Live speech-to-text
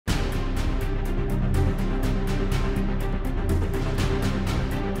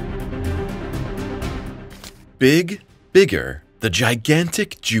Bigger, the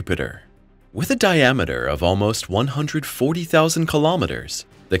gigantic Jupiter. With a diameter of almost 140,000 kilometers,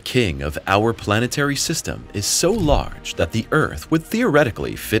 the king of our planetary system is so large that the Earth would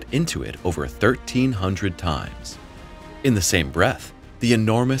theoretically fit into it over 1,300 times. In the same breath, the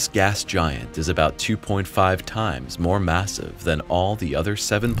enormous gas giant is about 2.5 times more massive than all the other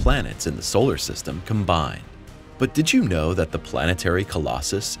 7 planets in the solar system combined. But did you know that the planetary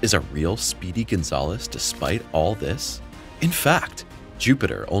colossus is a real Speedy Gonzales despite all this? In fact,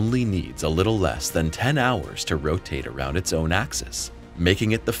 Jupiter only needs a little less than 10 hours to rotate around its own axis,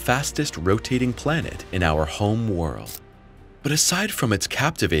 making it the fastest rotating planet in our home world. But aside from its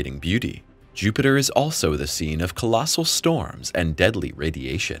captivating beauty, Jupiter is also the scene of colossal storms and deadly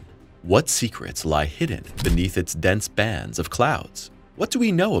radiation. What secrets lie hidden beneath its dense bands of clouds? What do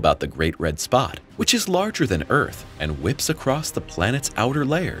we know about the Great Red Spot, which is larger than Earth and whips across the planet's outer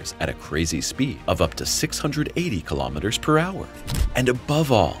layers at a crazy speed of up to 680 kilometers per hour? And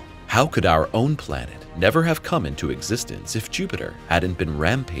above all, how could our own planet never have come into existence if Jupiter hadn't been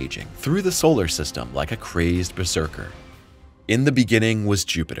rampaging through the solar system like a crazed berserker? In the beginning was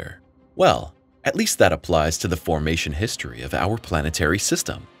Jupiter. Well, at least that applies to the formation history of our planetary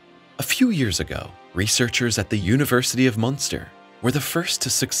system. A few years ago, researchers at the University of Munster were the first to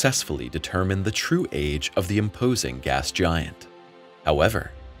successfully determine the true age of the imposing gas giant.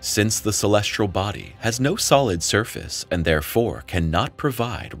 However, since the celestial body has no solid surface and therefore cannot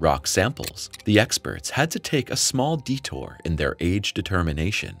provide rock samples, the experts had to take a small detour in their age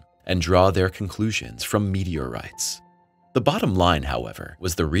determination and draw their conclusions from meteorites. The bottom line, however,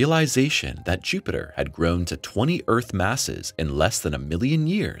 was the realization that Jupiter had grown to 20 Earth masses in less than 1 million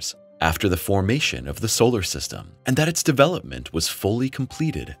years after the formation of the solar system, and that its development was fully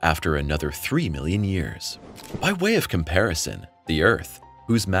completed after another 3 million years. By way of comparison, the Earth,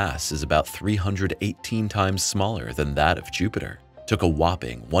 whose mass is about 318 times smaller than that of Jupiter, took a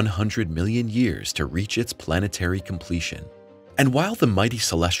whopping 100 million years to reach its planetary completion. And while the mighty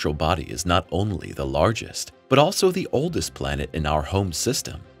celestial body is not only the largest, but also the oldest planet in our home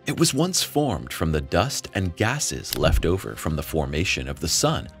system, it was once formed from the dust and gases left over from the formation of the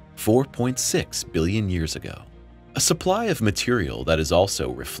Sun 4.6 billion years ago. A supply of material that is also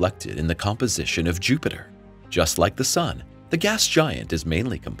reflected in the composition of Jupiter. Just like the Sun, the gas giant is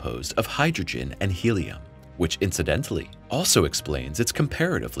mainly composed of hydrogen and helium, which incidentally also explains its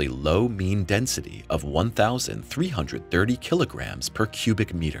comparatively low mean density of 1,330 kilograms per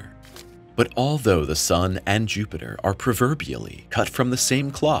cubic meter. But although the Sun and Jupiter are proverbially cut from the same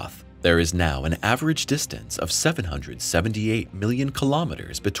cloth, there is now an average distance of 778 million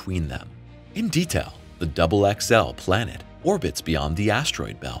kilometers between them. In detail, the XXL planet orbits beyond the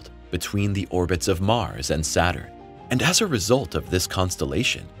asteroid belt, between the orbits of Mars and Saturn. And as a result of this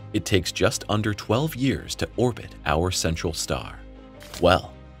constellation, it takes just under 12 years to orbit our central star.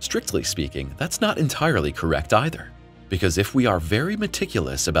 Well, strictly speaking, that's not entirely correct either, because if we are very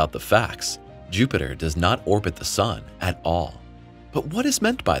meticulous about the facts, Jupiter does not orbit the Sun at all. But what is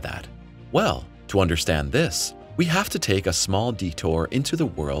meant by that? Well, to understand this, we have to take a small detour into the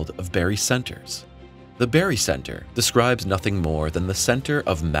world of barycenters. The barycenter describes nothing more than the center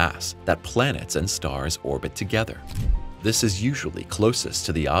of mass that planets and stars orbit together. This is usually closest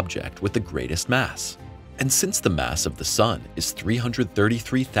to the object with the greatest mass. And since the mass of the Sun is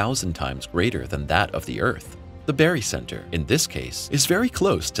 333,000 times greater than that of the Earth, the barycenter, in this case, is very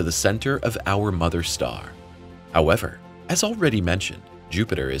close to the center of our mother star. However, as already mentioned,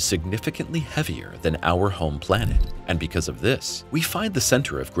 Jupiter is significantly heavier than our home planet, and because of this, we find the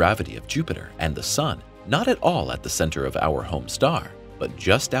center of gravity of Jupiter and the Sun not at all at the center of our home star, but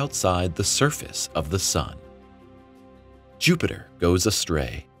just outside the surface of the Sun. Jupiter goes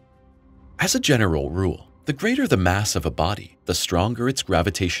astray. As a general rule, the greater the mass of a body, the stronger its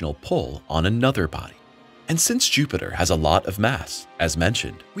gravitational pull on another body. And since Jupiter has a lot of mass, as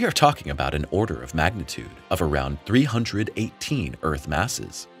mentioned, we are talking about an order of magnitude of around 318 Earth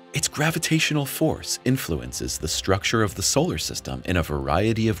masses. Its gravitational force influences the structure of the solar system in a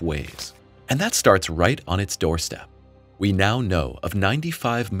variety of ways. And that starts right on its doorstep. We now know of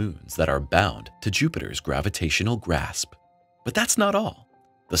 95 moons that are bound to Jupiter's gravitational grasp. But that's not all.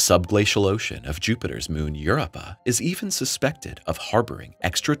 The subglacial ocean of Jupiter's moon Europa is even suspected of harboring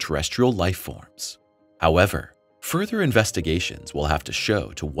extraterrestrial life forms. However, further investigations will have to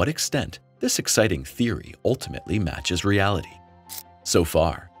show to what extent this exciting theory ultimately matches reality. So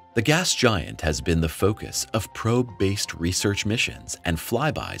far, the gas giant has been the focus of probe-based research missions and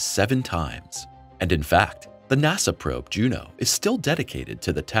flybys 7 times. And in fact, the NASA probe Juno is still dedicated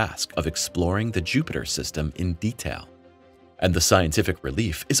to the task of exploring the Jupiter system in detail. And the scientific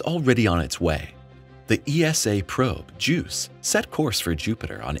relief is already on its way. The ESA probe JUICE set course for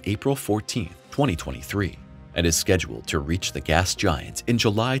Jupiter on April 14, 2023, and is scheduled to reach the gas giant in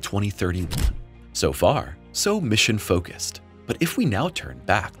July 2031. So far, so mission-focused. But if we now turn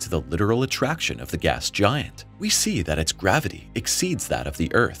back to the literal attraction of the gas giant, we see that its gravity exceeds that of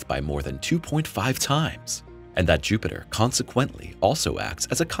the Earth by more than 2.5 times, and that Jupiter consequently also acts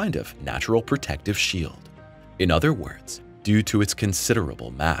as a kind of natural protective shield. In other words, due to its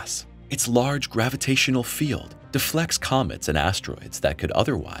considerable mass, its large gravitational field deflects comets and asteroids that could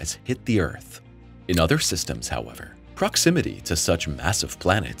otherwise hit the Earth. In other systems, however, proximity to such massive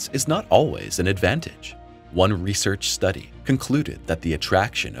planets is not always an advantage. One research study concluded that the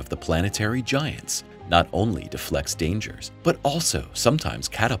attraction of the planetary giants not only deflects dangers, but also sometimes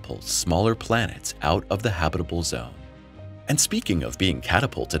catapults smaller planets out of the habitable zone. And speaking of being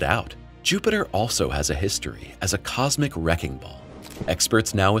catapulted out, Jupiter also has a history as a cosmic wrecking ball.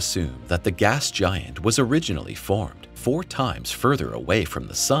 Experts now assume that the gas giant was originally formed 4 times further away from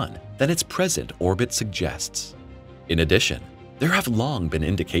the Sun than its present orbit suggests. In addition, there have long been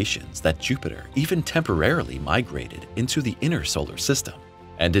indications that Jupiter even temporarily migrated into the inner solar system,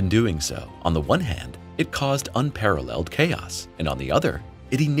 and in doing so, on the one hand, it caused unparalleled chaos, and on the other,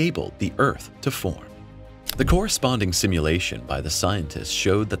 it enabled the Earth to form. The corresponding simulation by the scientists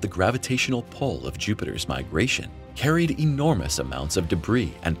showed that the gravitational pull of Jupiter's migration carried enormous amounts of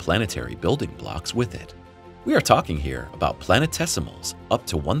debris and planetary building blocks with it. We are talking here about planetesimals up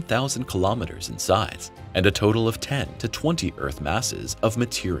to 1,000 kilometers in size and a total of 10 to 20 Earth masses of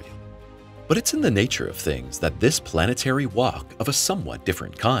material. But it's in the nature of things that this planetary walk of a somewhat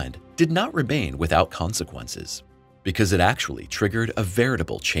different kind did not remain without consequences, because it actually triggered a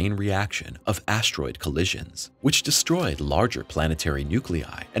veritable chain reaction of asteroid collisions, which destroyed larger planetary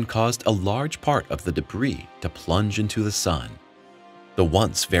nuclei and caused a large part of the debris to plunge into the Sun. The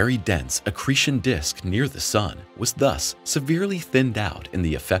once very dense accretion disk near the Sun was thus severely thinned out in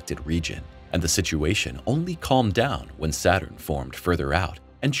the affected region, and the situation only calmed down when Saturn formed further out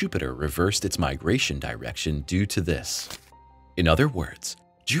and Jupiter reversed its migration direction due to this. In other words,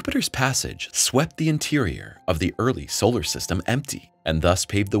 Jupiter's passage swept the interior of the early solar system empty and thus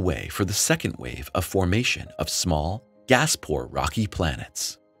paved the way for the second wave of formation of small, gas-poor rocky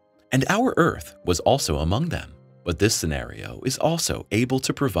planets. And our Earth was also among them. But this scenario is also able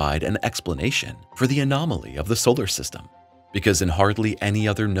to provide an explanation for the anomaly of the solar system, because in hardly any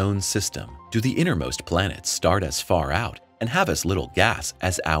other known system do the innermost planets start as far out and have as little gas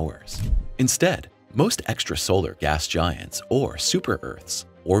as ours. Instead, most extrasolar gas giants or super-Earths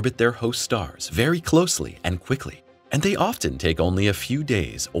orbit their host stars very closely and quickly, and they often take only a few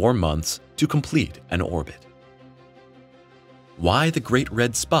days or months to complete an orbit. Why the Great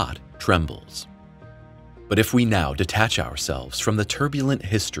Red Spot trembles. But if we now detach ourselves from the turbulent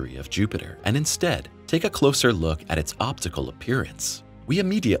history of Jupiter and instead take a closer look at its optical appearance, we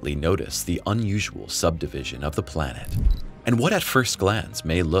immediately notice the unusual subdivision of the planet. And what at first glance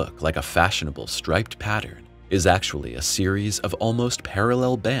may look like a fashionable striped pattern is actually a series of almost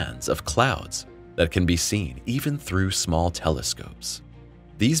parallel bands of clouds that can be seen even through small telescopes.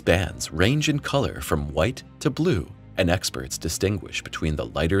 These bands range in color from white to blue, and experts distinguish between the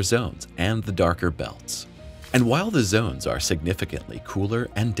lighter zones and the darker belts. And while the zones are significantly cooler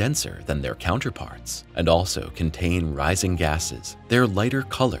and denser than their counterparts, and also contain rising gases, their lighter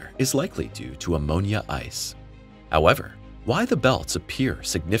color is likely due to ammonia ice. However, why the belts appear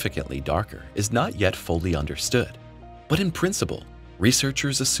significantly darker is not yet fully understood. But in principle,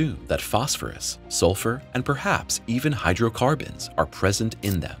 researchers assume that phosphorus, sulfur, and perhaps even hydrocarbons are present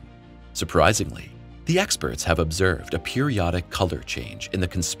in them. Surprisingly, the experts have observed a periodic color change in the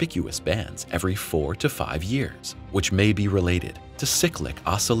conspicuous bands every 4 to 5 years, which may be related to cyclic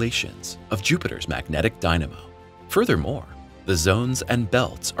oscillations of Jupiter's magnetic dynamo. Furthermore, the zones and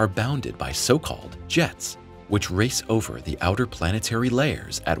belts are bounded by so-called jets, which race over the outer planetary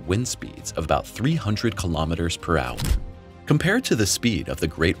layers at wind speeds of about 300 kilometers per hour. Compared to the speed of the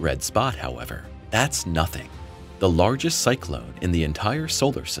Great Red Spot, however, that's nothing. The largest cyclone in the entire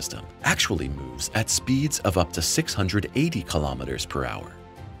solar system actually moves at speeds of up to 680 kilometers per hour.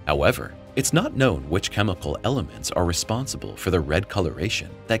 However, it's not known which chemical elements are responsible for the red coloration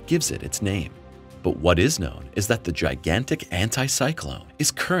that gives it its name. But what is known is that the gigantic anticyclone is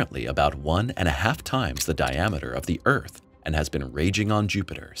currently about 1.5 times the diameter of the Earth and has been raging on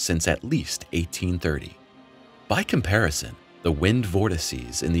Jupiter since at least 1830. By comparison, the wind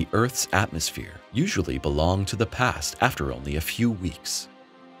vortices in the Earth's atmosphere usually belong to the past after only a few weeks.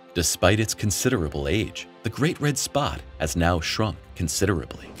 Despite its considerable age, the Great Red Spot has now shrunk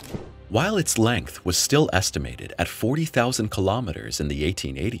considerably. While its length was still estimated at 40,000 kilometers in the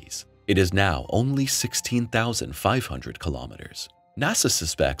 1880s, It is now only 16,500 kilometers. NASA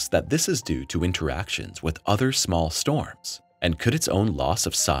suspects that this is due to interactions with other small storms. And could its own loss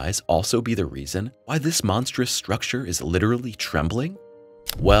of size also be the reason why this monstrous structure is literally trembling?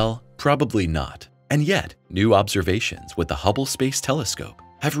 Well, probably not. And yet, new observations with the Hubble Space Telescope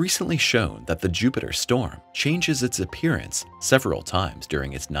have recently shown that the Jupiter storm changes its appearance several times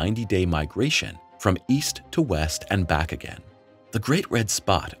during its 90-day migration from east to west and back again. The Great Red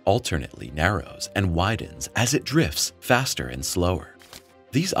Spot alternately narrows and widens as it drifts faster and slower.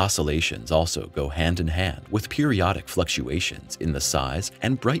 These oscillations also go hand in hand with periodic fluctuations in the size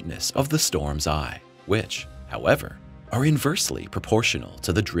and brightness of the storm's eye, which, however, are inversely proportional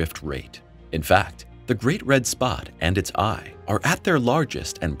to the drift rate. In fact, the Great Red Spot and its eye are at their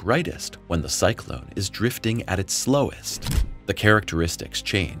largest and brightest when the cyclone is drifting at its slowest. The characteristics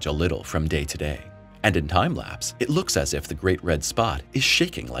change a little from day to day, and in time-lapse, it looks as if the Great Red Spot is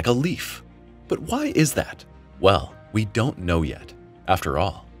shaking like a leaf. But why is that? Well, we don't know yet. After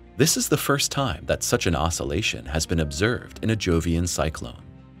all, this is the first time that such an oscillation has been observed in a Jovian cyclone.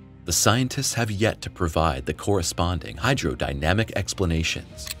 The scientists have yet to provide the corresponding hydrodynamic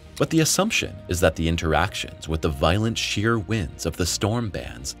explanations, but the assumption is that the interactions with the violent shear winds of the storm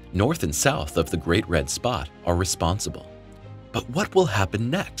bands north and south of the Great Red Spot are responsible. But what will happen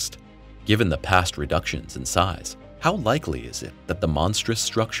next? Given the past reductions in size, how likely is it that the monstrous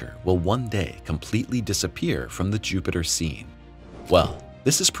structure will one day completely disappear from the Jupiter scene? Well,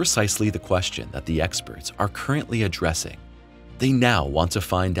 this is precisely the question that the experts are currently addressing. They now want to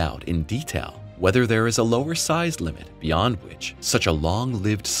find out in detail whether there is a lower size limit beyond which such a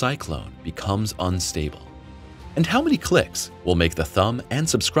long-lived cyclone becomes unstable. And how many clicks will make the thumb and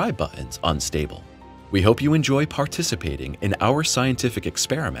subscribe buttons unstable? We hope you enjoy participating in our scientific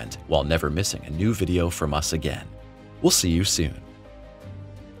experiment while never missing a new video from us again. We'll see you soon.